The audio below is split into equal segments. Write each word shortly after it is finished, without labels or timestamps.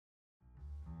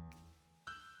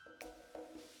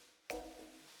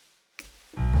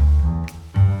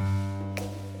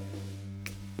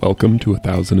Welcome to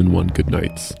 1001 Good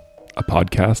Nights, a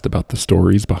podcast about the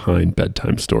stories behind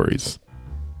bedtime stories.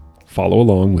 Follow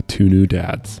along with two new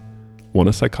dads, one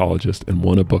a psychologist and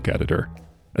one a book editor,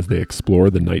 as they explore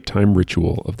the nighttime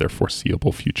ritual of their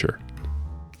foreseeable future.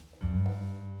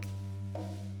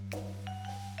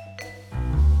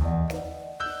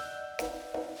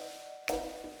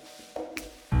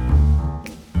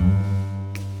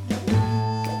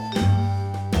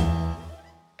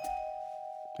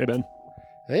 Hey, Ben.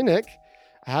 Hey, Nick.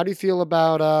 How do you feel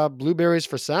about Blueberries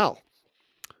for Sal?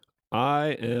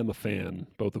 I am a fan,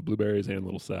 both of Blueberries and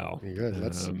Little Sal. Good.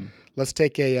 Let's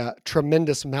take a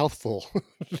tremendous mouthful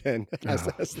then,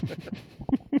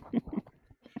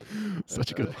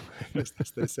 Such a good line. as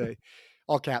they say.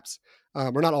 All caps.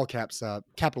 Or not all caps,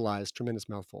 capitalized, tremendous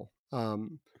mouthful.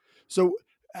 So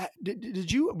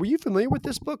were you familiar with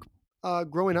this book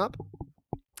growing up?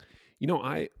 You know,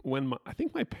 I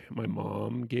think my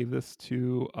mom gave this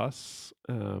to us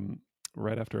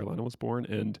right after Elena was born,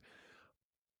 and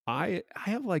I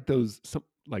have like some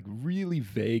like really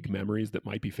vague memories that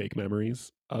might be fake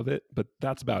memories of it, but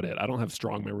that's about it. I don't have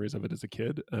strong memories of it as a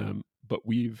kid. But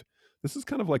this is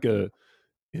kind of like in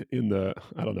the,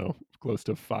 I don't know, close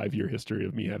to 5-year history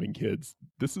of me having kids.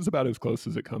 This is about as close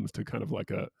as it comes to kind of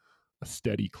like a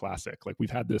steady classic. Like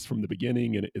we've had this from the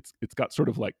beginning, and it's got sort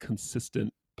of like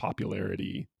consistent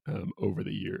popularity over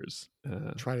the years.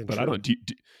 Tried and But true. I don't.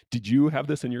 Did you have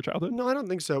this in your childhood? No, I don't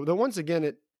think so. Though once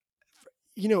again,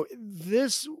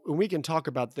 when we can talk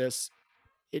about this,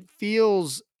 it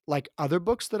feels like other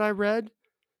books that I read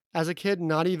as a kid,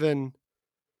 not even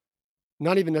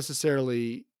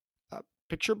necessarily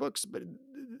picture books, but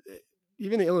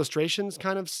even the illustrations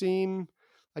kind of seem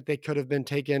like they could have been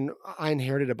taken. I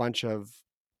inherited a bunch of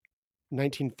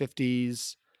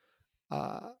 1950s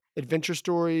adventure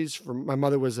stories from my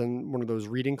mother. Was in one of those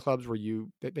reading clubs where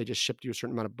they just shipped you a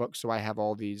certain amount of books. So I have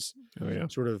all these Oh yeah.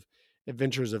 sort of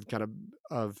adventures of kind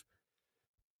of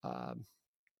uh,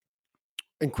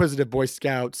 inquisitive Boy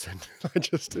Scouts, and I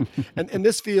just and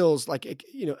this feels like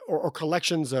or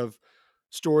collections of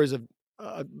stories of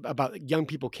about young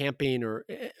people camping, or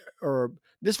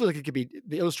this feels like it could be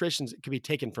the illustrations could be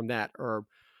taken from that, or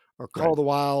Call Right. of the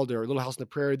Wild, or Little House on the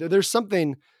Prairie. There's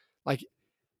something like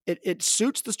it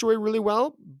suits the story really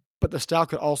well, but the style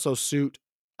could also suit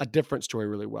a different story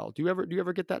really well. Do you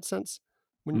ever get that sense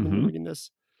when you're Mm-hmm. reading this?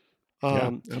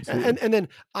 Yeah, absolutely. And then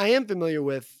I am familiar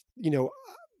with,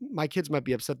 my kids might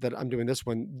be upset that I'm doing this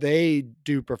one. They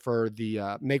do prefer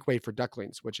the Make Way for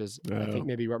Ducklings, which is, I think, Oh,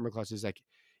 maybe Robert McCloskey's like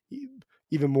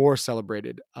even more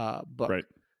celebrated book. right.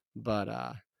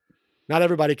 But not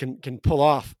everybody can pull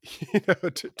off,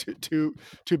 two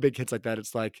big hits like that.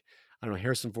 It's like, I don't know,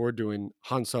 Harrison Ford doing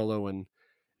Han Solo and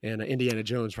Indiana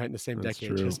Jones right in the same That's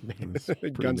decade, true. just That's pretty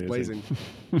guns amazing.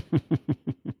 blazing.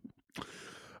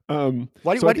 So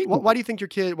I think Why do you think your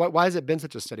kid? Why has it been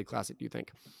such a steady classic? Do you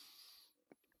think?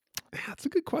 that's a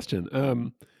good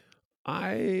question.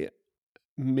 I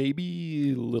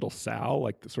maybe Little Sal,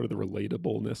 like sort of the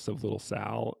relatableness of Little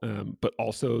Sal, but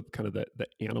also kind of the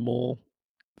animal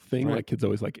thing. Right. Like kids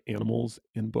always like animals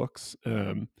in books,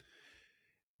 and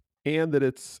that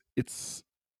it's.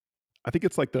 I think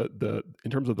it's like the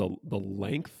in terms of the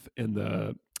length and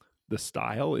the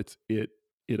style. It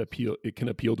can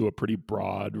appeal to a pretty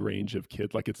broad range of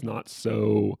kids. Like it's not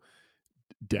so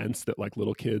dense that like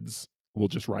little kids will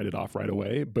just write it off right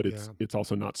away, but Yeah. it's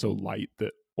also not so light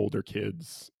that older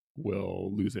kids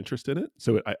will lose interest in it.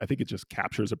 So I think it just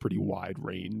captures a pretty wide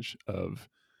range of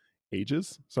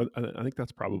ages. So I think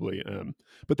that's probably.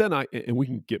 But then and we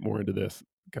can get more into this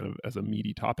kind of as a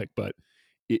meaty topic, but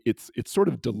it's sort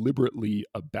of deliberately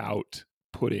about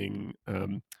putting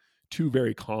two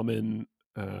very common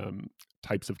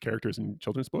types of characters in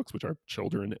children's books, which are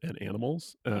children and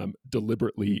animals,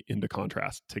 deliberately into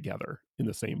contrast together in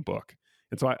the same book.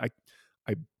 And so I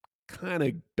kind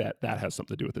of bet that has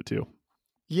something to do with it too.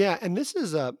 Yeah, and this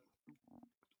is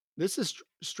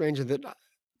strange in that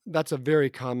that's a very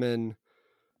common.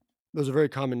 Those are very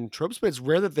common tropes, but it's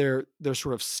rare that they're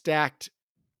sort of stacked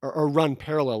or run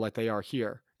parallel like they are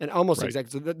here, and almost Right.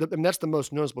 exactly. So and that's the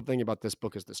most noticeable thing about this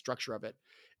book is the structure of it,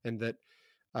 and that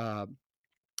uh,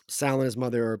 Sal and his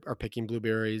mother are picking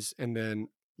blueberries, and then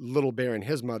Little Bear and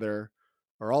his mother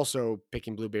are also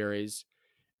picking blueberries,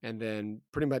 and then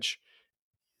pretty much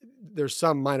there's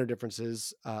some minor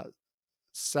differences.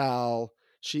 Sal,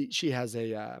 she has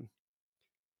a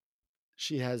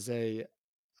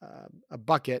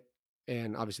bucket,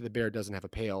 and obviously the bear doesn't have a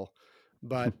pail,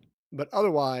 but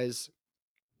otherwise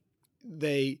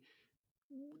they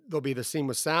they'll be the same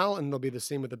with Sal, and they'll be the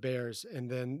same with the bears, and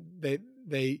then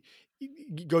they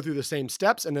go through the same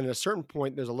steps, and then at a certain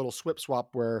point, there's a little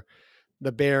swap where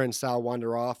the bear and Sal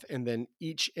wander off, and then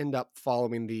each end up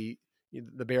following the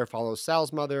bear follows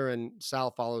Sal's mother, and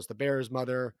Sal follows the bear's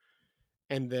mother,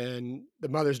 and then the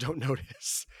mothers don't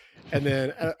notice, and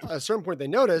then at a certain point they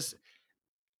notice,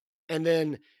 and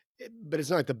then, but it's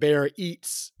not like the bear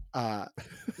eats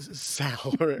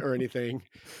Sal or anything.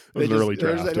 That was They an just early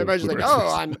there's draft of everybody's just like, Blueberries for oh,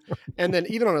 Sale. I'm, and then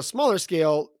even on a smaller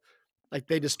scale, like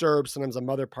they disturb sometimes a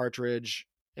mother partridge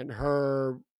and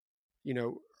her,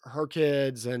 her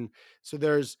kids, and so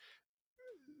there's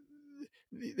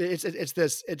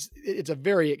it's a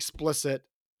very explicit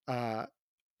uh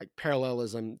like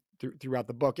parallelism throughout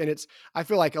the book, and it's, I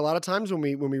feel like a lot of times when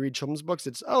we read children's books,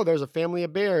 it's, oh, there's a family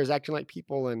of bears acting like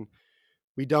people, and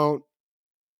we don't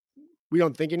we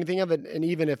don't think anything of it, and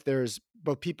even if there's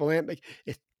both people and like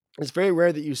it's very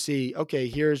rare that you see, okay,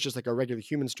 here's just like a regular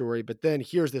human story, but then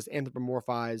here's this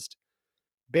anthropomorphized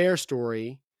bear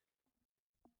story.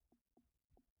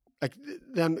 Like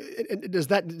them, does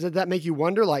that make you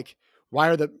wonder, like, why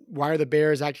are the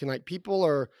bears acting like people,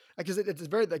 or because it's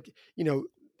very like,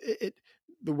 it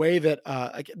the way that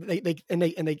like and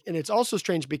it's also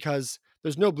strange because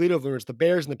there's no bleed over words. The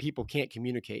bears and the people can't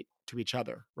communicate to each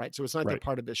other, right? So it's not like they're Right,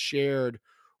 part of this shared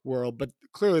world, but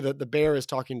clearly the bear is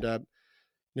talking to,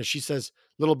 she says,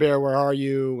 "Little bear, where are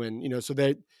you?" And so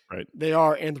right. they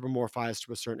are anthropomorphized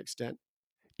to a certain extent.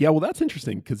 Yeah, well, that's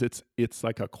interesting because it's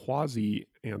like a quasi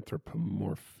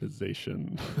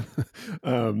anthropomorphization,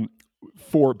 um,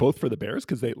 for both for the bears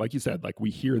because they, like you said, like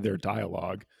we hear their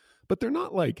dialogue, but they're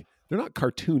not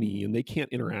cartoony and they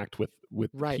can't interact with the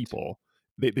Right. people.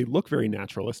 They look very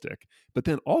naturalistic, but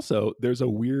then also there's a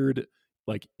weird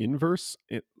like inverse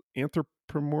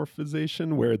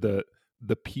anthropomorphization where the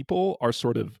people are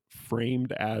sort of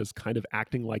framed as kind of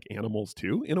acting like animals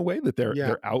too, in a way that Yeah.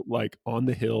 they're out like on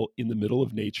the hill in the middle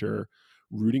of nature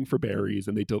rooting for berries,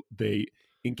 and they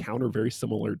encounter very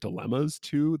similar dilemmas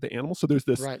to the animals. So there's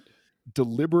this Right.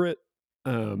 deliberate,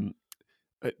 um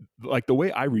like the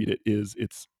way I read it is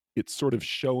it's sort of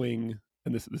showing,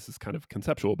 and this is kind of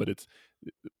conceptual, but it's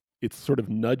sort of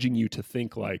nudging you to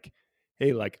think like,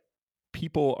 hey, like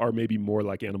people are maybe more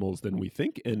like animals than we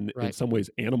think, and in Right. some ways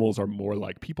animals are more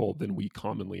like people than we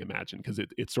commonly imagine, because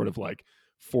it's sort of like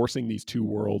forcing these two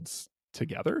worlds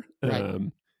together,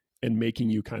 Right. and making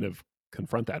you kind of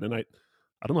confront that. And I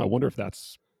don't know, I wonder if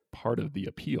that's part of the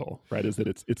appeal, right? Is that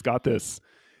it's got this,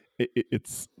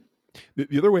 it's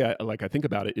the other way I think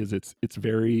about it is it's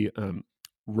very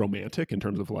romantic in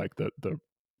terms of like the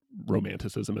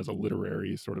romanticism as a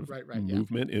literary sort of Right. Right. Yeah.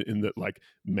 movement, in that like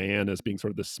man as being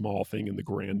sort of the small thing in the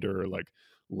grander like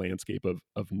landscape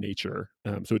of nature.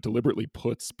 So it deliberately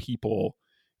puts people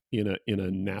in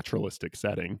a naturalistic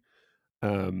setting.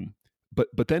 Um,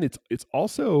 but then it's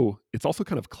also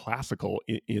kind of classical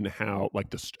in how like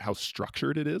how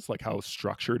structured it is, like how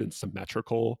structured and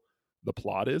symmetrical the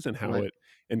plot is, and how Right. it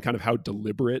and kind of how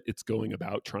deliberate it's going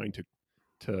about trying to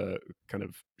kind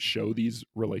of show these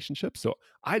relationships. So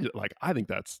I think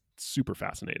that's super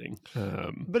fascinating.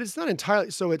 But it's not entirely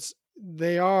so. It's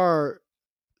they are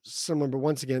similar, but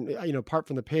once again, apart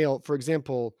from the pale, for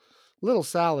example, little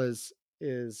Sal is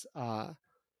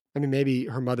I mean, maybe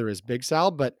her mother is Big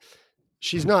Sal, but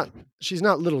she's not she's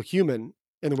not little human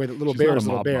in the way that little She's bear not a is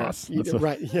little mob bear. boss. That's a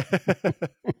Right.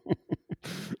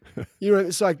 Yeah.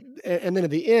 So like, and then at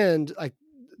the end, like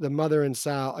the mother and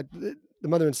Sal, like the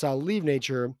mother and Sal leave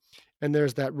nature, and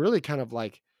there's that really kind of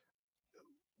like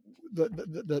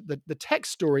the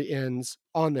text story ends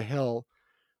on the hill,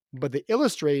 but the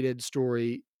illustrated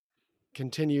story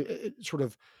it sort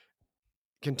of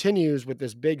continues with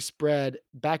this big spread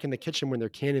back in the kitchen when they're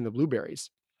canning the blueberries.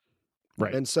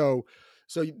 right. And so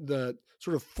the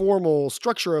sort of formal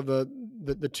structure of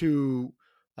the two,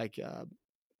 like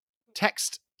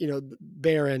text,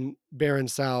 Baron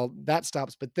Sal, that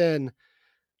stops, but then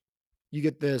you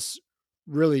get this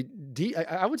really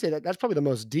I would say that that's probably the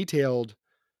most detailed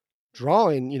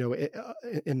drawing,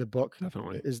 in the book,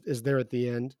 Definitely. is there at the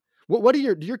end. What do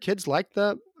your kids like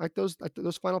those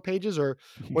final pages, or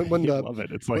when They the love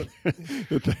it. It's when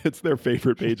like it's their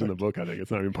favorite page in the book. I think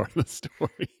it's not even part of the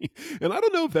story, and I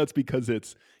don't know if that's because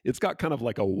it's got kind of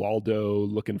like a Waldo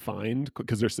look and find,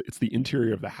 because it's the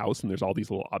interior of the house and there's all these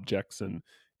little objects, and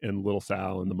little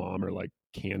Sal and the mom are like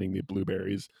canning the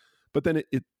blueberries, but then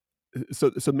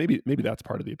so maybe that's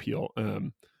part of the appeal.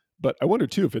 But I wonder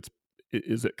too if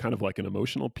is it kind of like an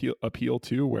emotional appeal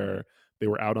too, where they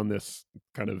were out on this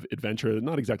kind of adventure,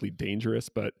 not exactly dangerous,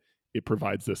 but it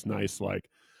provides this nice like,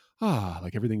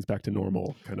 like everything's back to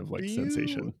normal kind of do like you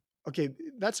sensation. okay,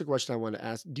 that's a question I want to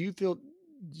ask. Do you feel, do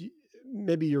you-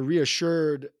 maybe you're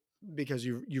reassured, because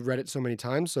you've read it so many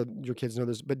times, so your kids know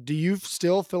this. But do you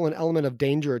still feel an element of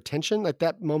danger or tension at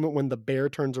that moment when the bear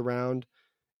turns around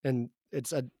and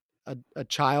it's a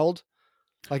child?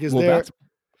 Like, is Well, there that's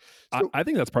so I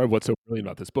think that's part of what's so brilliant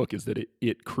about this book is that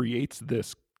it creates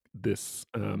this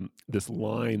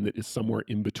line that is somewhere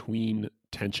in between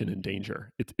tension and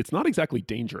danger. It's not exactly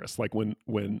dangerous. Like when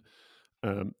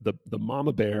the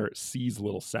mama bear sees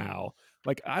little Sal.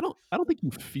 Like I don't think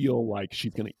you feel like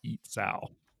she's gonna eat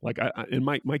Sal. Like and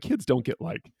my kids don't get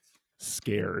like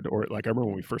scared or like I remember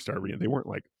when we first started reading, they weren't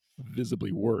like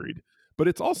visibly worried. But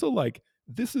it's also like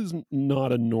this is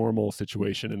not a normal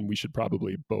situation, and we should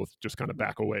probably both just kind of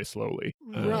back away slowly.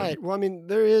 right? Well, I mean,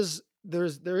 there is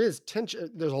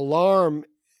tension. There's alarm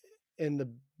in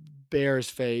the bear's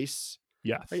face.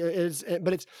 Yes,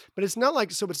 But it's not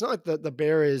like so. It's not like the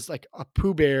bear is like a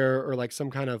Pooh Bear or like some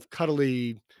kind of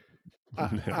cuddly no,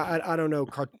 I don't know,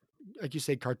 like you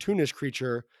say, cartoonish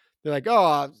creature. They're like,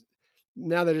 oh,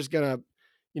 now they're just gonna,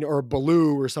 or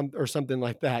Baloo or something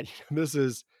like that. This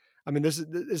is, I mean, this is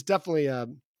it's definitely a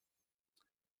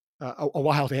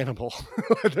wild animal.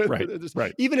 right,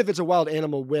 right, Even if it's a wild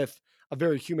animal with a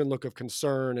very human look of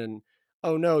concern and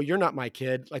oh no, you're not my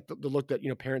kid, like the look that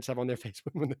parents have on their face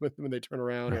when they turn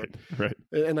around, or right, right.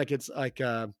 and like it's like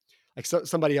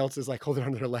somebody else is like holding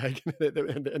on to their leg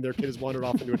and their kid has wandered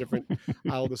off into a different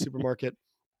aisle of the supermarket.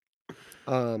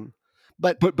 Um,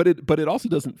 but But it also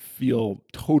doesn't feel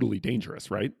totally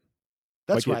dangerous, right?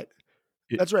 that's Like right.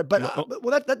 it That's right. But, oh,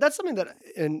 well, that's something that,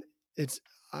 and it's,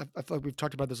 I feel like we've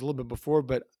talked about this a little bit before,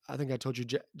 but I think I told you,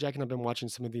 Jack and I've been watching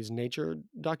some of these nature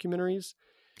documentaries,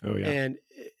 oh yeah. and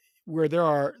where there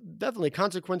are definitely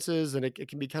consequences, and it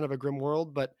can be kind of a grim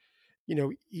world. But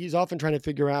he's often trying to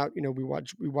figure out. We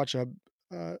watch uh,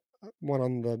 one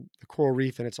on the coral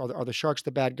reef, and it's are the sharks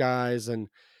the bad guys? And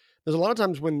there's a lot of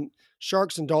times when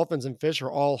sharks and dolphins and fish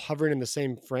are all hovering in the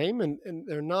same frame, and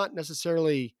they're not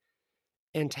necessarily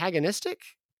antagonistic,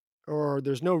 or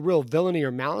there's no real villainy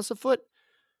or malice afoot,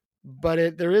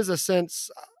 but there is a sense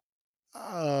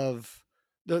of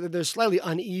they're slightly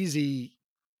uneasy,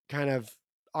 kind of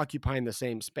occupying the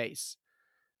same space.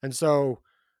 And so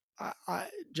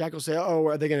Jack will say, "Oh,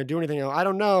 are they going to do anything?" I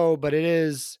don't know, but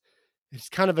it's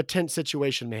kind of a tense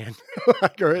situation, man.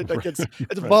 Like it's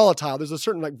Right, volatile. There's a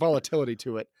certain like volatility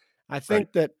to it. I right.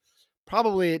 think that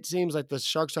probably it seems like the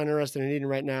sharks aren't interested in eating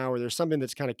right now, or there's something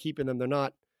that's kind of keeping them. They're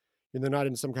not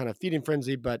in some kind of feeding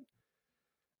frenzy, but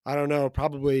I don't know.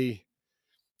 Probably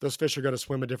those fish are going to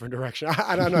swim a different direction.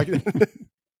 I don't know.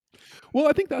 Well,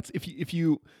 I think that's if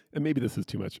you and maybe this is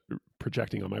too much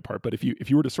projecting on my part, but if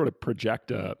you were to sort of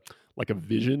project a like a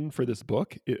vision for this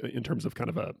book in terms of kind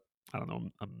of a I don't know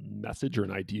a message or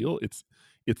an ideal, it's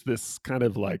this kind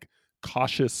of like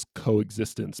cautious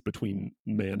coexistence between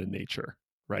man and nature,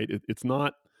 right? It's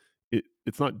not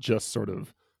just sort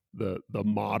of the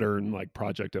modern like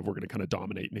project of we're going to kind of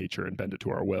dominate nature and bend it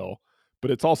to our will, but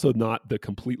it's also not the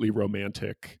completely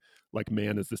romantic like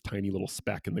man is this tiny little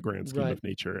speck in the grand scheme Right, of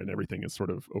nature and everything is sort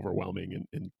of overwhelming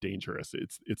and dangerous.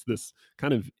 It's this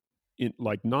kind of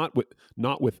like not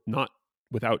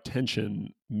without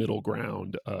tension middle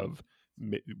ground of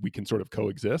we can sort of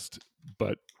coexist,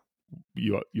 but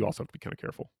you also have to be kind of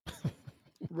careful.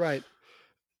 right.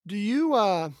 Do you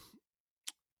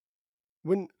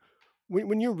when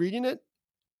when you're reading it,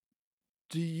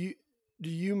 do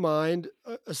you mind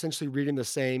essentially reading the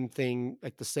same thing,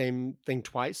 like the same thing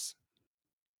twice?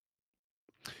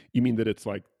 You mean that it's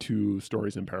like two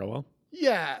stories in parallel?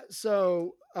 Yeah.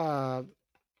 So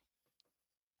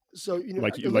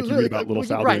Like you like you read literally, about little well,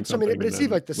 Sal doing right. So I mean, something but and it's even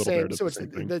then like the little bear same. does So the it's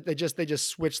same thing. they just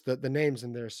switched the names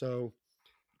in there. So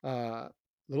uh,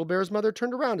 little bear's mother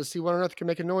turned around to see what on earth can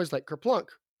make a noise like kerplunk.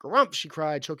 Grump! She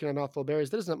cried, choking on a mouthful of berries.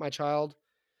 That isn't my child.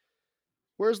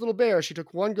 Where's little bear? She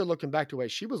took one good look and backed away.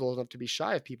 She was old enough to be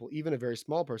shy of people, even a very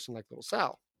small person like little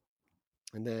Sal.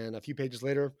 And then a few pages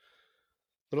later,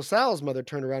 little Sal's mother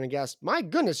turned around and gasped, "My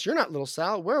goodness, you're not little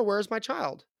Sal. Where's my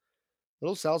child?"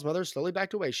 Little Sal's mother slowly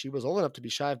backed away. She was old enough to be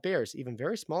shy of bears, even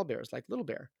very small bears like little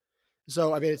bear.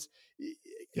 So I mean, it's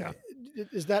Yeah,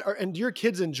 is that and do your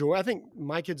kids enjoy? I think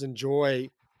my kids enjoy,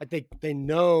 like they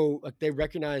know, like they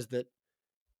recognize that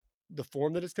the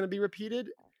form that it's going to be repeated,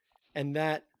 and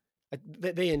that like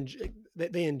they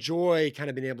enjoy kind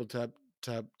of being able to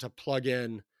plug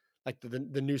in like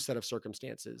the new set of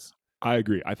circumstances. I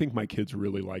agree. I think my kids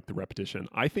really like the repetition.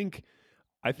 I think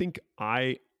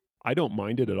I don't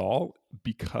mind it at all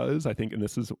because I think, and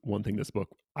this is one thing this book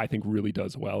I think really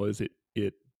does well is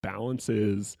it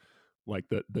balances like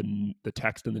the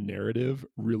text and the narrative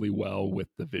really well with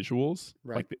the visuals.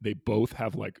 Right. Like they both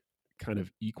have like kind of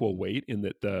equal weight in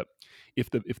that if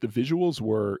the visuals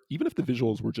were, even if the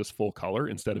visuals were just full color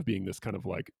instead of being this kind of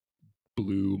like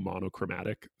blue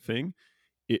monochromatic thing,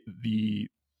 the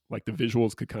like the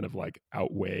visuals could kind of like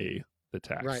outweigh the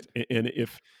Right. text. And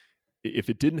if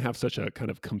it didn't have such a kind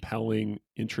of compelling,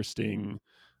 interesting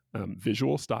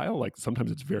visual style, like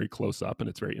sometimes it's very close up and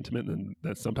it's very intimate, and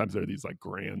then sometimes there are these like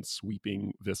grand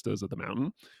sweeping vistas of the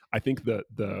mountain. I think the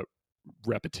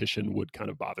repetition would kind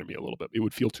of bother me a little bit. It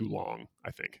would feel too long, I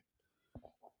think.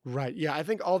 Right. Yeah, I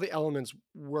think all the elements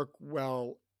work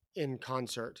well in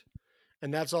concert.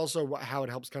 And that's also how it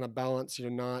helps kind of balance,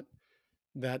 not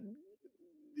that,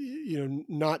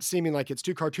 not seeming like it's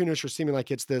too cartoonish or seeming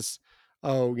like it's this,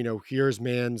 oh, here's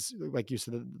man's, like you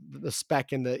said, the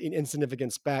speck and the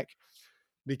insignificant speck,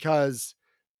 because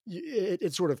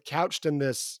it's sort of couched in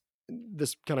this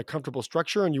kind of comfortable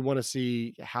structure, and you want to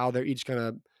see how they're each kind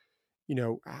of,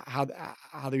 how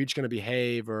they're each going to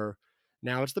behave, or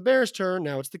now it's the bear's turn,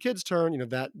 now it's the kid's turn,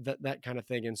 that kind of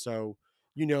thing. And so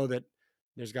that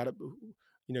there's got to,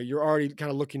 you're already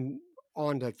kind of looking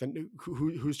on to like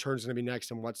whose turn is going to be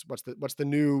next, and what's the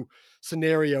new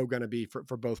scenario going to be for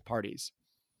both parties.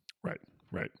 Right,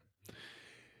 right.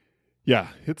 Yeah,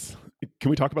 it's. Can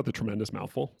we talk about the tremendous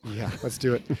mouthful? Yeah, let's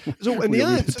do it. So, and We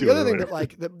alluded the to it other thing earlier. that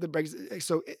like the breaks,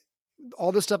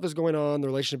 all this stuff is going on, the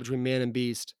relationship between man and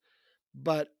beast,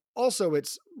 but also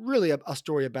it's really a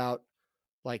story about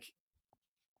like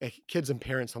kids and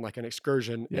parents on like an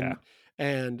excursion, Yeah,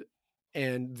 and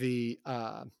the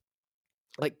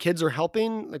like kids are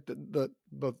helping, like the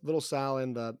both little Sal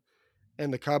and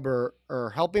the cub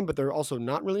are helping, but they're also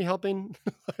not really helping.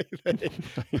 Like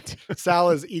right.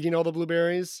 Sal is eating all the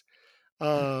blueberries,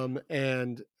 and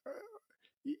and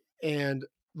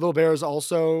little bear is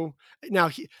also, now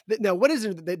what is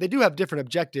it, they do have different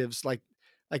objectives, like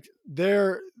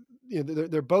they're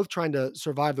both trying to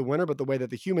survive the winter, but the way that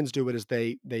the humans do it is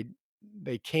they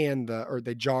can or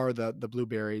they jar the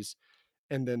blueberries,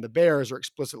 and then the bears are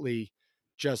explicitly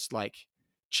just like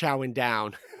chowing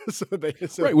down. So Right,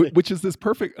 they which is this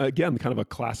perfect, again, kind of a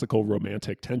classical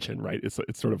romantic tension, right? It's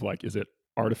sort of like, is it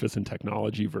artifice and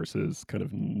technology versus kind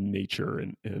of nature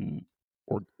and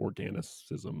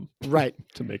organicism, right.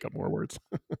 to make up more words.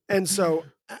 And so,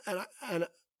 and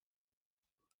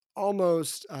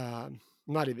almost,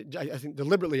 not even, I think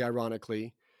deliberately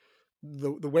ironically,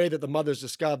 the way that the mothers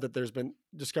discovered that there's been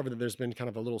kind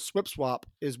of a little swip swap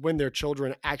is when their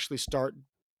children actually start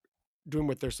doing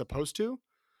what they're supposed to.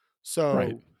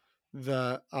 Right, So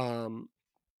the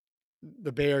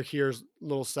bear hears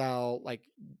little Sal like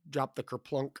drop the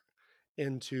kerplunk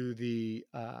into the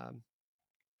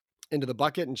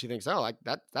bucket, and she thinks, oh, like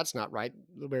that's not right.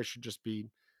 The bear should just be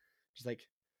just like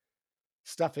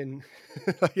stuffing,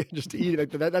 like just eat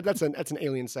like that's an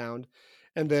alien sound.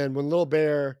 And then when little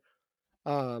bear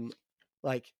um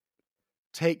like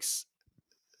takes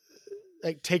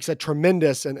takes a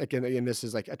tremendous, and again this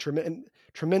is like a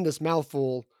tremendous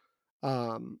mouthful,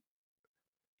 um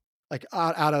like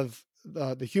out of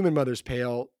the human mother's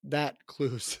pail, that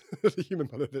clues the human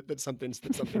mother that something's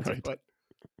right. afoot.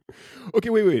 Okay,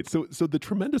 wait. So the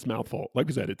tremendous mouthful, like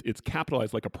I said, it's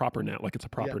capitalized like a proper noun, like it's a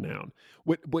Yeah, proper noun.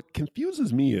 What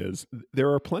confuses me is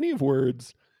there are plenty of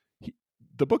words.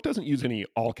 The book doesn't use any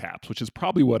all caps, which is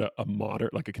probably what a modern,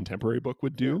 like a contemporary book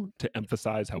would yeah. do to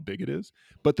emphasize how big it is.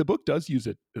 But the book does use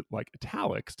it like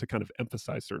italics to kind of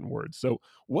emphasize certain words. So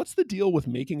what's the deal with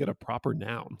making it a proper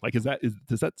noun? Like, does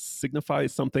that signify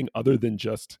something other than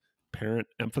just parent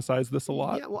emphasize this a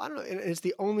lot? Yeah, well, I don't know, and it's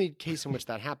the only case in which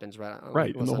that happens, right?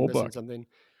 Right, in Unless the I'm whole missing book. something.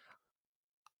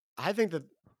 I think that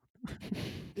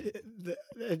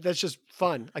that's just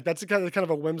fun. Like that's kind of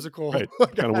a whimsical, Right,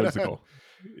 like, kind of I don't, whimsical.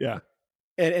 Yeah.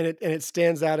 and it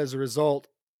stands out as a result.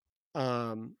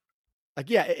 Um, like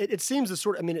yeah, it seems the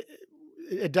sort. I mean,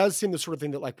 it does seem the sort of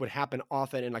thing that like would happen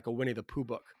often in like a Winnie the Pooh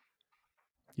book,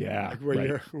 Yeah, like where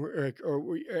right. you're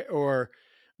or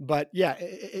but yeah,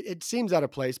 it seems out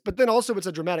of place. But then also it's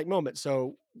a dramatic moment.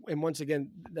 So, and once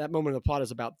again, that moment of the plot is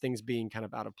about things being kind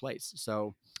of out of place.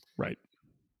 So Right.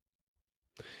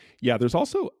 Yeah, there's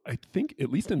also, I think,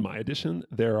 at least in my edition,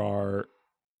 there are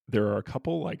a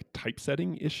couple like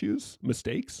typesetting issues,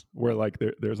 mistakes, where like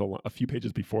there's a few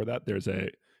pages before that,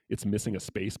 it's missing a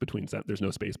space between there's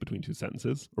no space between two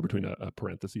sentences, or between a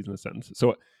parentheses in a sentence.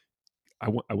 So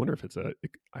I wonder if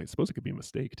I suppose it could be a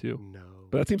mistake too, no,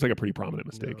 but that seems like a pretty prominent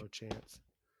mistake. no chance.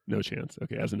 No chance.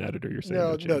 Okay, as an editor, you're saying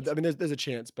No, no no. chance. I mean, there's a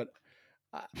chance, but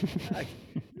I, I,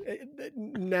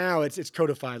 now it's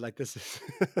codified. Like this is,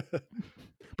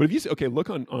 But if okay, look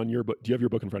on your book. Do you have your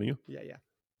book in front of you? yeah, yeah.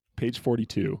 Page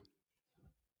 42.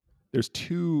 There's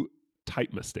two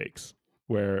type mistakes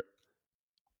where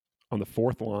on the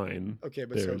fourth line, Okay,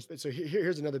 but there's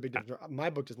here's another big difference. My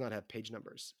book does not have page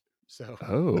numbers, so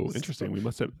oh, so interesting. We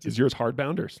must have. Is yours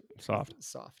hardbound or soft?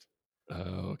 soft.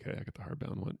 Oh, okay. I got the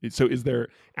hardbound one. So is there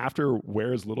after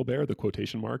 "Where's Little Bear" the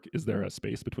quotation mark? Is there a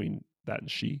space between that and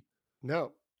 "she"?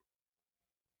 No,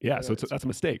 Yeah. no, So it's that's a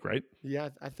mistake, right? yeah,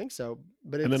 I think so,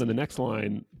 but And then it's in the next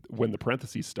line, when the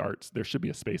parentheses starts, there should be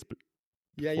a space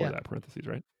yeah, before yeah, that parentheses,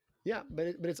 right? yeah, but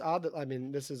it's odd that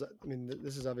this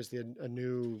is obviously a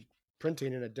new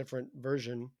printing in a different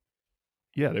version.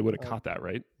 Yeah, they would have Um, caught that,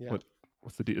 right? yeah,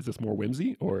 What's the deal? Is this more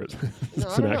whimsy or is no, this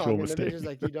I an don't know. I actual mean, maybe it's mistake? just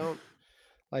like you don't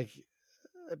like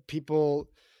people.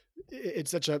 It's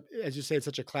such a, as you say, it's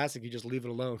such a classic. You just leave it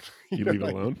alone. You leave it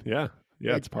Like, alone? Yeah.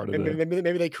 Yeah, it's part of the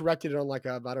maybe they corrected it on like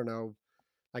a, I don't know,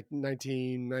 like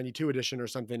 1992 edition or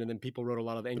something, and then people wrote a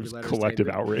lot of angry there's letters saying collective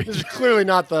this is outrage. clearly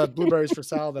not the Blueberries for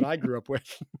Sal that I grew up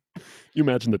with. You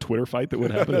imagine the Twitter fight that would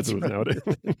happen if it That's was right. nowadays.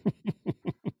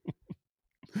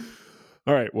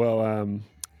 All right. Well,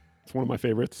 it's one of my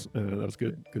favorites. That was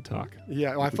good talk.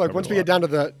 Yeah, well, I We feel like covered once a we get lot.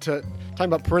 down to talking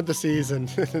about parentheses and,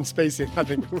 and spacing, I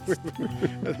think You scrape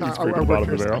the bottom of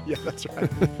the barrel. Yeah, that's right.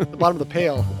 The bottom of the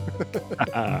pail.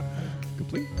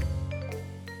 Complete.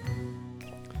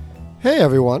 Hey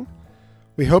everyone.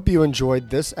 We hope you enjoyed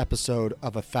this episode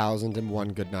of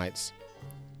 1001 Good Nights.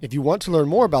 If you want to learn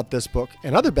more about this book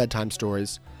and other bedtime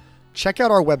stories, check out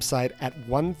our website at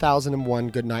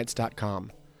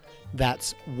 1001goodnights.com.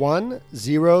 That's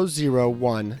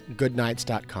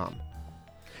 1001goodnights.com.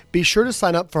 Be sure to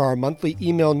sign up for our monthly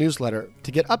email newsletter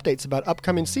to get updates about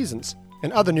upcoming seasons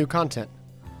and other new content.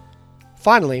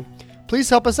 Finally, please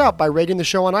help us out by rating the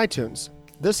show on iTunes.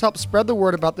 This helps spread the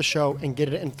word about the show and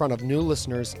get it in front of new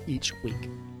listeners each week.